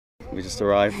We just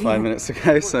arrived 5 minutes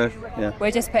ago, so yeah.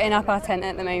 We're just putting up our tent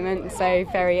at the moment, so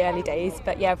very early days,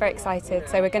 but yeah, very excited.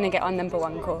 So we're going to get on number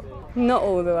 1 court. Not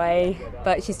all the way,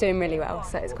 but she's doing really well,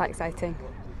 so it's quite exciting.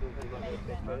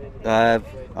 I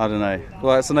don't know.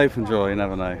 Well, it's an open draw, you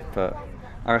never know, but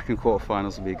I reckon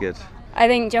quarterfinals will be good. I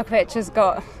think Djokovic has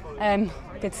got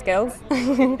good skills,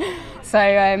 so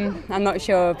I'm not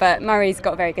sure, but Murray's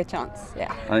got a very good chance.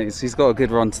 Yeah, I think he's got a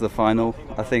good run to the final.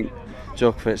 I think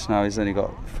Djokovic now, he's only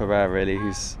got Ferrer really,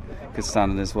 who's could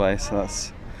stand in his way. So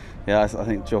that's, yeah, I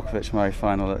think Djokovic Murray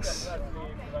final, that's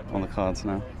on the cards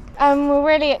now. We're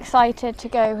really excited to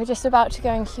go. We're just about to go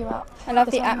and queue up. I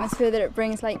love the atmosphere that it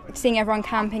brings, like seeing everyone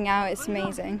camping out. It's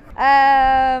amazing.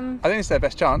 I think it's their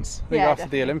best chance. I think after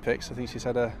definitely. the Olympics, I think she's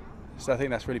had a. So I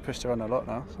think that's really pushed her on a lot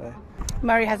now. So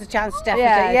Murray has a chance, definitely.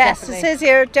 Yeah, yes, definitely. it is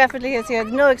here, definitely is here.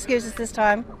 No excuses this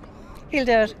time. He'll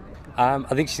do it. I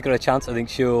think she's got a chance. I think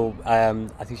she'll. I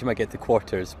think she might get to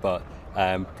quarters, but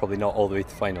probably not all the way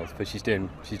to finals. But she's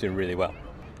doing really well.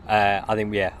 I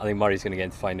think Murray's going to get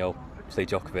into final, play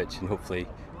Djokovic, and hopefully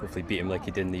beat him like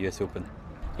he did in the US Open.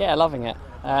 Yeah, loving it.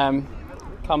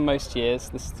 Come most years,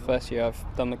 this is the first year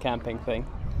I've done the camping thing,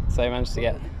 so I managed to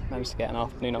get an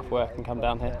afternoon off work and come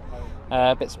down here.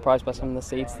 A bit surprised by some of the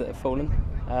seeds that have fallen,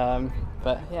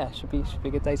 but yeah, should be a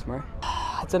good day tomorrow.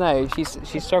 I don't know.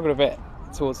 She's struggled a bit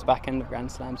towards the back end of Grand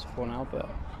Slams before now, but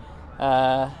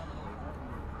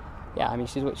yeah, I mean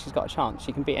she's got a chance.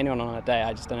 She can beat anyone on her day.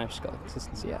 I just don't know if she's got the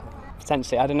consistency yet.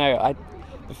 Potentially, I don't know.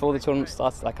 Before the tournament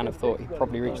started, I kind of thought he'd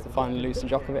probably reach the final and lose to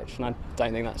Djokovic, and I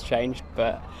don't think that's changed.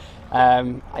 But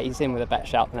he's in with a better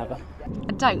shout than ever.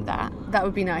 I doubt that. That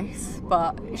would be nice,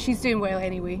 but she's doing well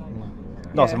anyway.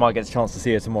 Nice, I might get a chance to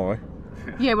see her tomorrow.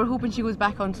 Yeah, we're hoping she goes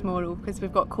back on tomorrow because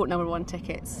we've got court number 1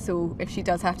 tickets. So if she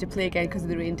does have to play again because of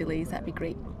the rain delays, that'd be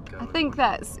great. I think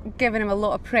that's given him a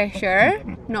lot of pressure.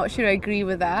 Not sure I agree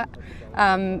with that.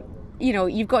 You know,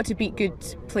 you've got to beat good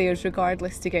players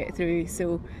regardless to get through.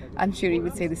 So I'm sure he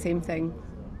would say the same thing.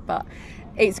 But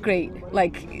it's great.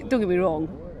 Like, don't get me wrong,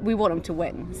 we want him to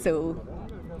win. So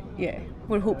yeah,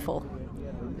 we're hopeful.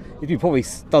 He's been probably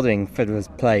studying Federer's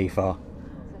play for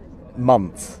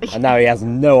months, and now he has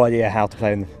no idea how to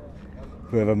play in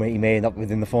whoever he may end up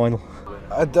with in the final.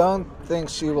 I don't think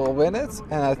she will win it,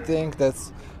 and I think that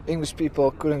English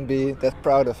people couldn't be that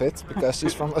proud of it because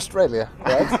she's from Australia,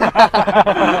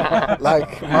 right?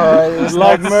 Like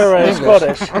Murray is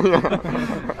Scottish.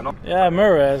 Yeah,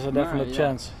 Murray has a definite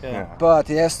chance. Yeah. But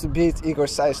he has to beat Igor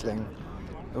Sijsling,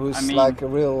 who's like a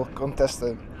real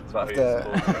contestant.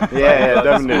 Yeah,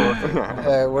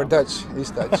 definitely. We're Dutch.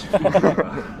 He's Dutch.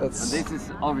 This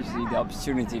is obviously the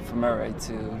opportunity for Murray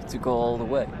to go all the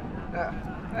way.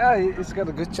 Yeah, he's got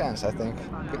a good chance, I think.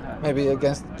 Maybe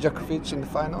against Djokovic in the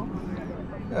final.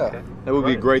 Yeah, that would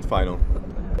be a great final.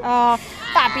 Oh,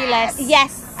 fabulous!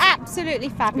 Yes, absolutely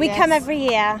fabulous. We come every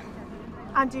year.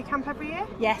 And do you camp every year?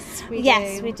 Yes, we do.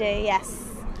 Yes, we do. Yes.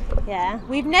 Yeah.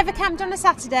 We've never camped on a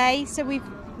Saturday, so we've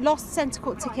lost centre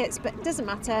court tickets, but it doesn't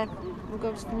matter. We'll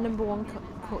go for number 1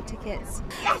 court tickets.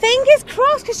 Fingers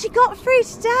crossed, because she got through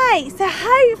today, so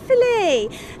hopefully.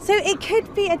 So it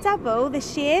could be a double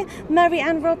this year, Murray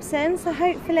and Robson, so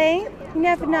hopefully. You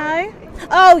never know.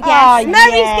 Oh yes,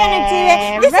 Murray's going to do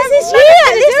it. This is his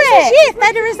year.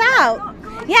 Federer's out.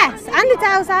 Yes, and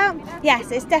Nadal's out. Yes,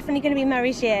 it's definitely going to be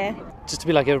Murray's year. Just to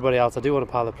be like everybody else, I do want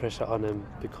to pile the pressure on him,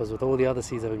 because with all the other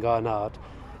seeds that have been going out,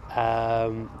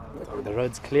 the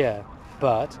road's clear,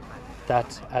 but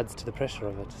that adds to the pressure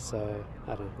of it. So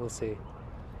I don't know, we'll see.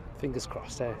 Fingers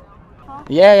crossed, eh?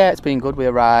 Yeah, it's been good. We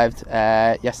arrived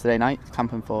yesterday night,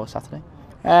 camping for Saturday.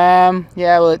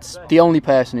 Well, it's the only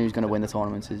person who's going to win the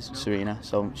tournament is Serena,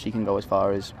 so she can go as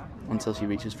far as until she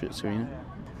reaches Serena.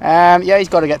 He's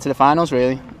got to get to the finals,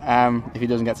 really. If he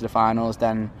doesn't get to the finals,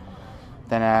 then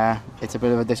it's a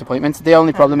bit of a disappointment. The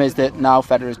only problem is that now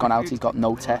Federer's gone out, he's got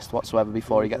no test whatsoever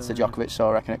before he gets to Djokovic, so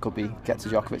I reckon it could be get to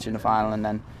Djokovic in the final and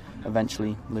then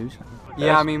eventually lose.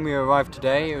 Yeah, I mean, we arrived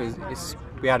today.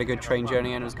 We had a good train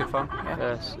journey and it was good fun.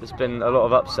 Yes, it's been a lot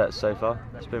of upsets so far.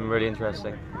 It's been really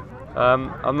interesting.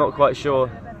 I'm not quite sure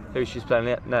who she's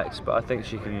playing next, but I think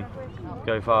she can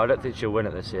go far. I don't think she'll win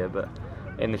it this year, but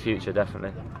in the future,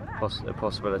 definitely a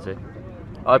possibility.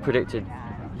 I predicted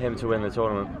him to win the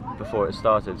tournament before it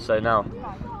started, so now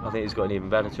I think he's got an even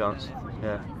better chance.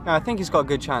 Yeah, I think he's got a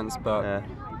good chance, but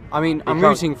I mean, I'm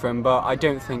rooting for him, but I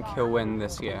don't think he'll win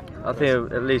this year. I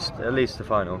think at least the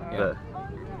final, but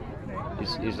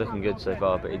he's looking good so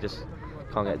far, but he just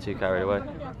can't get too carried away.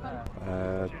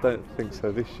 Don't think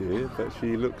so this year, but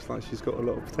she looks like she's got a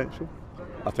lot of potential.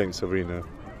 I think Serena,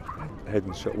 head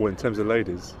and shoulders. Well, in terms of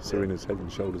ladies, Serena's head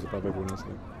and shoulders above everyone else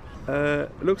now.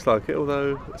 It looks like it,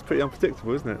 although it's pretty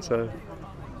unpredictable, isn't it? So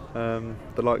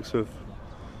the likes of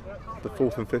the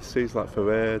 4th and 5th seeds like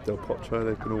Ferrer, Del Potro,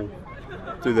 they can all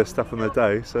do their stuff on their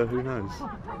day, so who knows?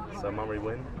 So Murray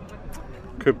win?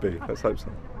 Could be, let's hope so.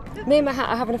 Me and Mahat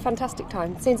are having a fantastic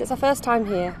time since it's our first time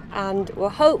here, and we'll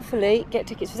hopefully get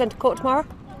tickets for centre court tomorrow,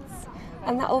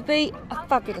 and that will be a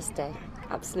fabulous day.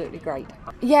 Absolutely great.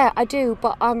 Yeah, I do,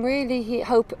 but I'm really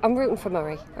I'm rooting for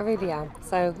Murray. I really am.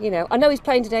 So I know he's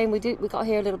playing today, and we got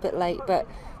here a little bit late, but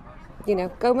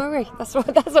go Murray. That's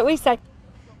what we say.